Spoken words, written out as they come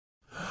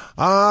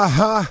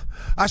I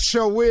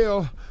sure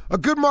will.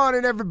 Good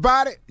morning,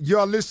 everybody.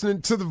 You're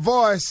listening to The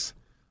Voice.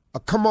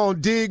 Come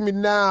on, dig me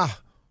now.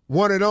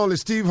 One and only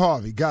Steve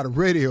Harvey got a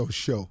radio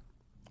show.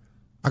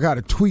 I got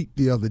a tweet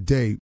the other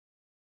day.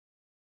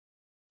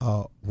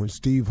 When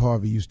Steve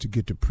Harvey used to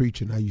get to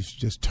preaching, I used to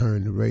just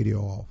turn the radio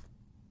off.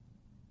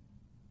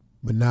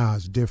 But now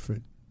it's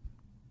different.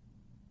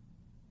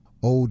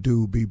 Old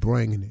dude be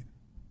bringing it.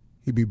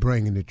 He be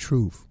bringing the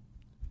truth.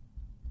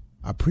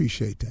 I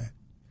appreciate that.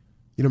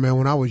 You know, man,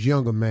 when I was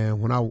younger, man,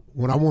 when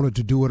I wanted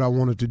to do what I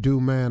wanted to do,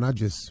 man, I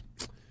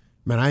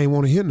ain't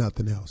want to hear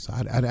nothing else.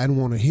 I didn't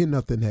want to hear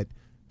nothing that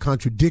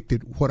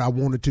contradicted what I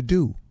wanted to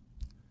do.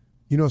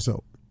 You know,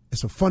 so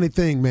it's a funny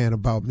thing, man,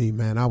 about me,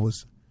 man. I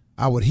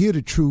would hear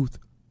the truth.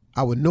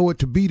 I would know it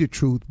to be the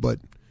truth, but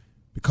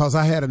because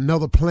I had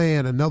another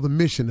plan, another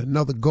mission,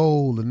 another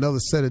goal, another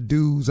set of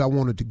dues I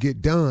wanted to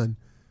get done,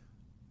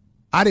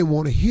 I didn't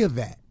want to hear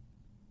that.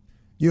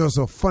 You know, it's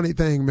a funny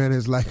thing, man.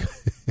 It's like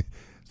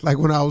it's like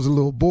when I was a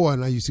little boy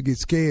and I used to get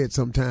scared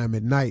sometime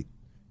at night,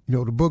 you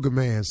know, the booger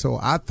man. So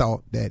I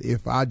thought that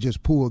if I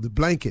just pulled the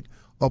blanket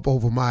up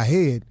over my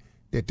head,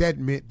 that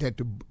meant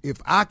that if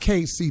I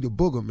can't see the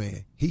booger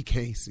man, he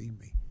can't see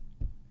me.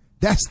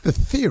 That's the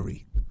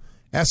theory.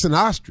 That's an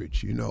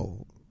ostrich, you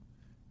know,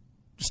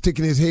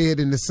 sticking his head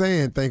in the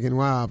sand thinking,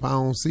 wow, if I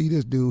don't see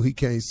this dude, he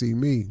can't see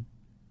me.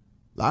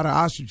 A lot of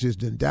ostriches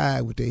done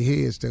died with their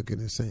head stuck in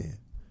the sand.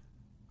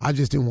 I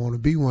just didn't want to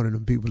be one of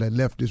them people that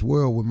left this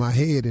world with my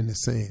head in the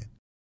sand.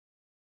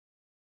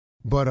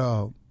 But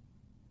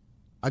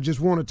I just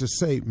wanted to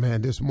say,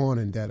 man, this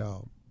morning that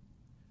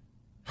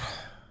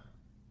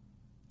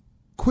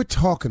quit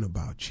talking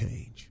about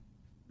change.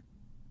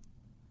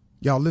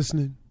 Y'all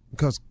listening?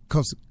 Because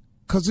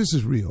this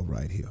is real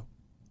right here.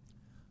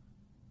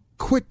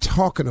 Quit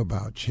talking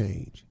about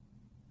change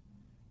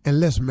and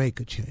let's make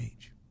a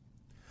change.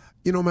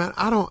 You know, man,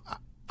 I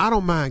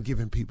don't mind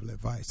giving people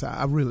advice.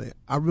 I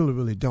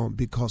really don't,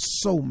 because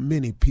so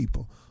many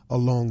people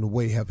along the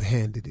way have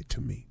handed it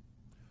to me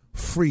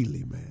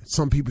freely, man.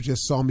 Some people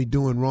just saw me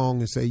doing wrong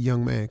and say,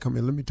 young man, come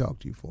here, let me talk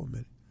to you for a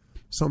minute.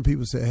 Some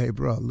people say, hey,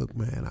 bro, look,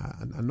 man,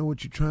 I know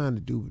what you're trying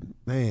to do, but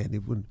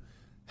man,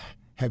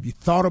 have you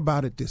thought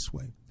about it this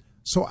way?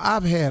 So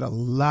I've had a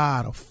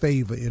lot of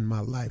favor in my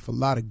life, a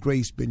lot of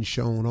grace been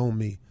shown on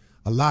me,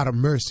 a lot of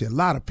mercy, a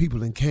lot of people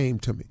that came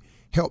to me,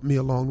 helped me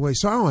along the way.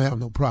 So I don't have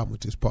no problem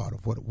with this part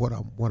of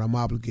what I'm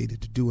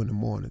obligated to do in the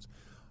mornings.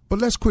 But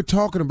let's quit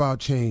talking about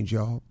change,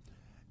 y'all,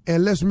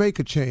 and let's make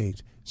a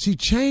change. See,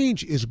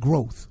 change is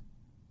growth,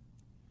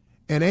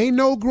 and ain't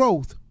no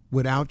growth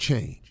without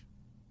change.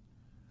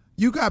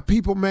 You got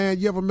people, man,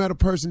 you ever met a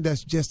person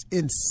that's just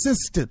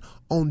insistent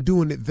on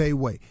doing it their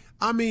way?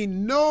 I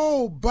mean,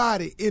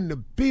 nobody in the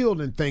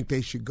building think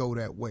they should go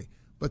that way,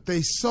 but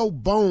they so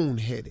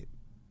boneheaded.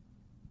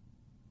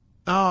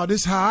 Oh,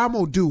 this is how I'm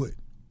going to do it.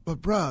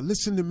 But, bruh,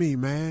 listen to me,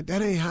 man.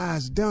 That ain't how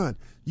it's done.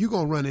 You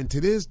going to run into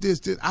this.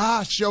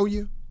 I'll show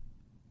you.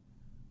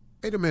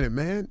 Wait a minute,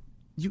 man.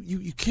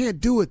 You can't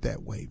do it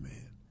that way,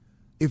 man.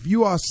 If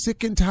you are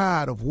sick and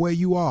tired of where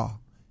you are,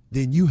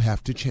 then you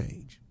have to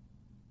change.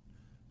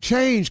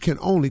 Change can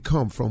only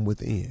come from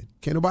within.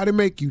 Can't nobody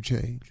make you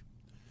change.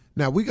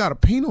 Now, we got a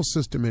penal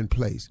system in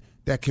place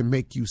that can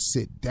make you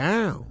sit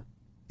down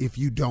if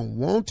you don't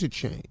want to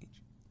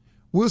change.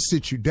 We'll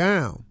sit you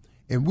down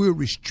and we'll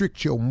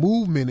restrict your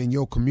movement and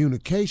your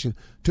communication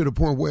to the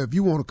point where if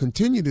you want to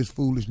continue this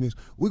foolishness,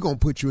 we're going to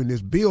put you in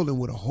this building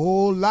with a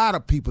whole lot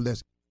of people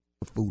that's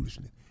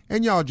foolishness.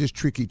 And y'all just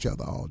trick each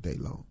other all day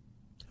long.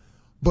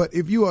 But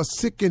if you are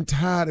sick and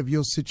tired of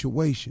your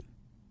situation,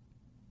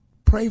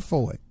 pray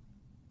for it.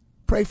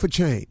 Pray for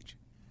change.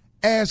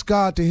 Ask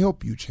God to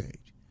help you change.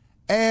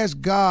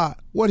 Ask God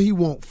what he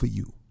wants for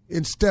you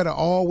instead of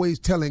always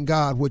telling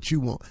God what you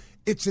want.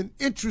 It's an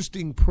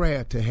interesting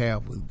prayer to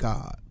have with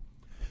God.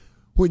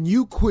 When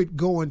you quit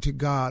going to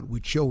God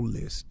with your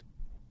list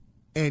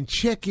and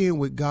check in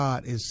with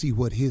God and see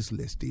what his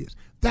list is,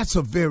 that's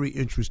a very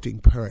interesting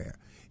prayer.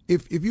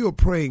 If you're a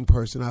praying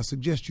person, I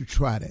suggest you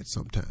try that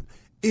sometime.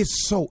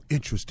 It's so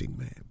interesting,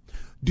 man.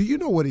 Do you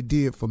know what it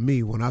did for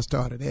me when I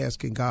started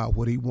asking God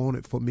what he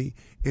wanted for me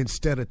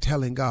instead of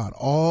telling God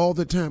all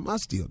the time? I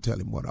still tell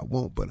him what I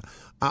want, but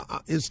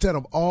instead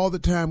of all the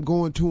time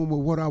going to him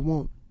with what I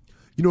want,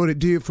 you know what it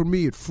did for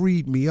me? It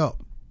freed me up.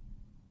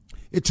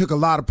 It took a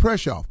lot of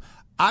pressure off.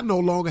 I no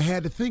longer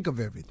had to think of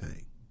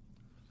everything.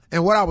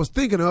 And what I was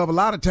thinking of a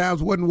lot of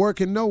times wasn't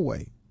working no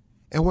way.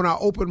 And when I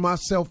opened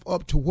myself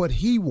up to what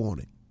he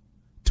wanted,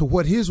 to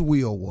what his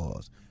will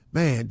was,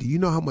 man, do you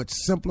know how much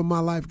simpler my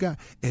life got?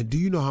 And do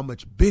you know how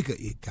much bigger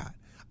it got?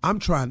 I'm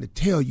trying to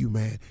tell you,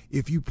 man,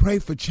 if you pray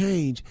for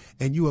change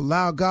and you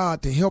allow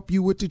God to help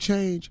you with the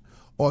change,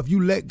 or if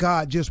you let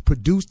God just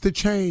produce the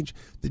change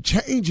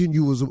in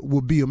you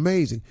will be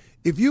amazing.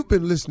 If you've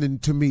been listening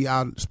to me,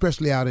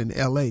 especially out in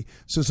L.A.,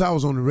 since I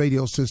was on the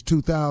radio since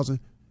 2000,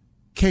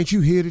 can't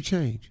you hear the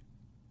change?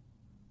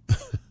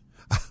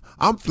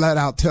 I'm flat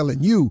out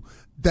telling you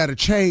that a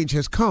change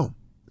has come.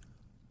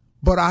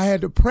 But I had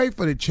to pray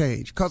for the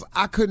change because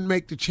I couldn't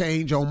make the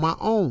change on my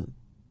own.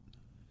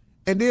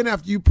 And then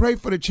after you pray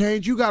for the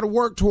change, you got to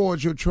work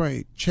towards your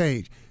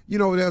change. You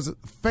know, there's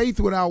faith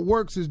without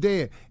works is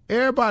dead.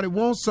 Everybody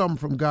wants something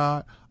from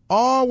God,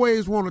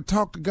 always want to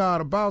talk to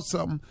God about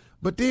something,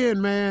 but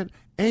then, man,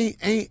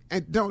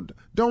 don't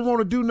want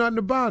to do nothing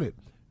about it.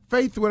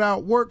 Faith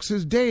without works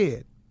is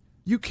dead.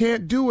 You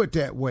can't do it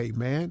that way,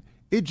 man.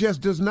 It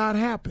just does not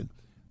happen.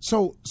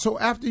 So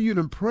after you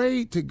done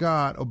prayed to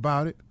God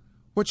about it,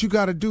 what you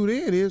got to do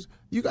then is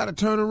you got to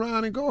turn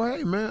around and go,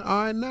 hey, man,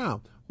 all right,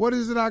 now, what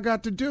is it I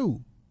got to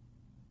do?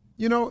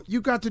 You know,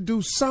 you got to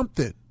do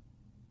something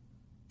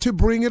to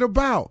bring it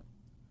about.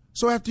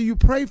 So after you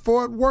pray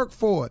for it, work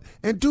for it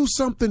and do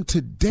something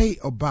today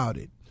about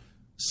it.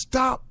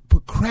 Stop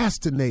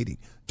procrastinating.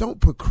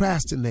 Don't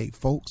procrastinate,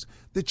 folks.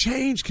 The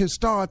change can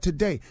start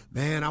today.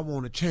 Man, I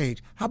want to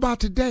change. How about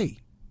today?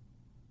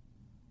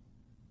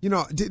 You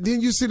know,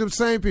 then you see them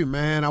same people,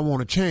 man, I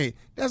want to change.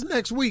 That's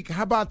next week.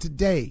 How about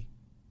today?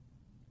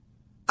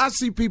 I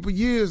see people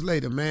years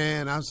later,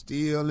 man, I'm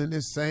still in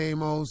this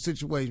same old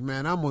situation,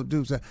 man. I'm going to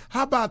do something.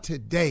 How about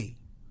today?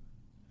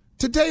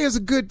 Today is a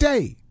good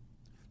day.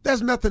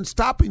 There's nothing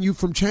stopping you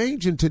from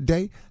changing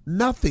today.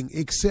 Nothing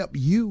except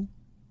you.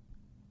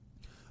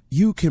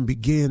 You can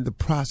begin the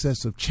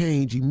process of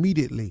change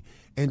immediately.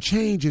 And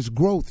change is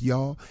growth,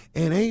 y'all.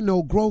 And ain't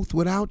no growth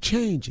without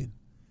changing.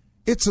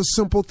 It's a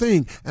simple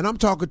thing. And I'm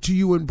talking to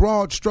you in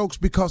broad strokes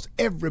because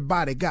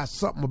everybody got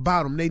something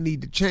about them they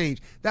need to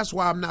change. That's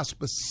why I'm not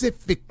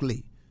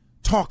specifically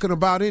talking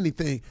about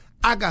anything.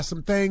 I got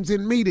some things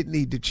in me that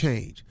need to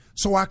change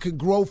so I can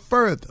grow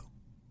further.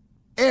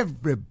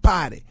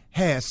 Everybody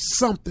has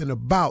something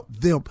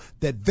about them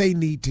that they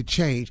need to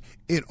change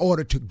in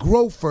order to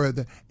grow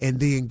further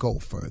and then go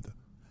further.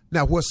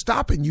 Now, what's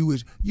stopping you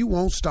is you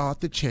won't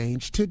start the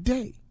change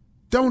today.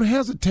 Don't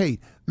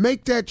hesitate.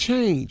 Make that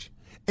change.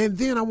 And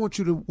then I want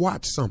you to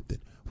watch something.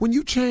 When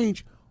you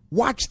change,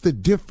 watch the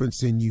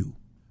difference in you.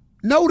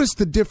 Notice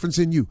the difference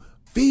in you.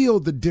 Feel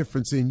the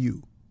difference in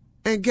you.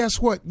 And guess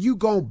what? You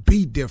gonna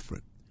be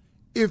different.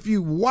 If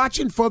you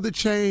watching for the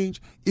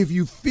change, if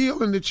you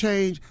feeling the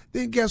change,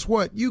 then guess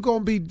what? You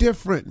gonna be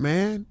different,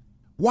 man.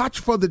 Watch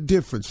for the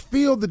difference.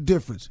 Feel the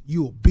difference.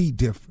 You'll be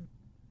different.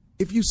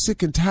 If you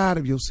sick and tired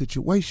of your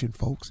situation,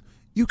 folks,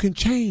 you can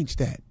change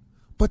that.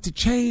 But the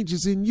change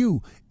is in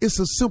you. It's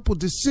a simple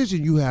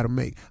decision you have to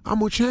make. I'm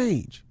going to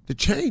change. The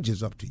change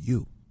is up to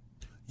you.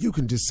 You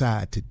can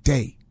decide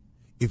today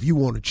if you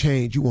want to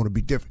change, you want to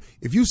be different.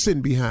 If you're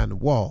sitting behind the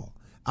wall,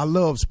 I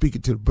love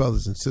speaking to the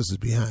brothers and sisters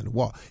behind the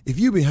wall. If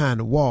you're behind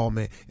the wall,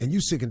 man, and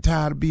you sick and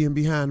tired of being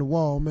behind the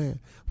wall,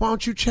 man, why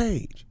don't you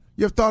change?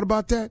 You ever thought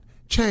about that?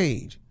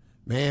 Change.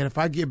 Man, if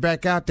I get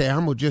back out there,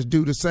 I'm going to just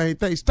do the same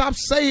thing. Stop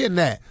saying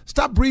that.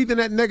 Stop breathing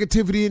that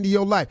negativity into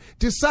your life.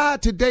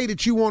 Decide today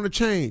that you want to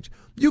change.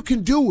 You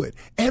can do it.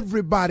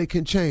 Everybody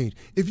can change.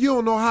 If you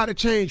don't know how to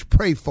change,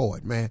 pray for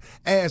it, man.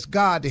 Ask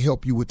God to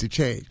help you with the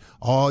change.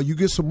 Oh, you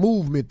get some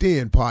movement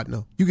then,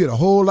 partner. You get a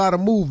whole lot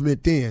of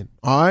movement then.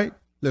 All right?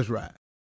 Let's ride.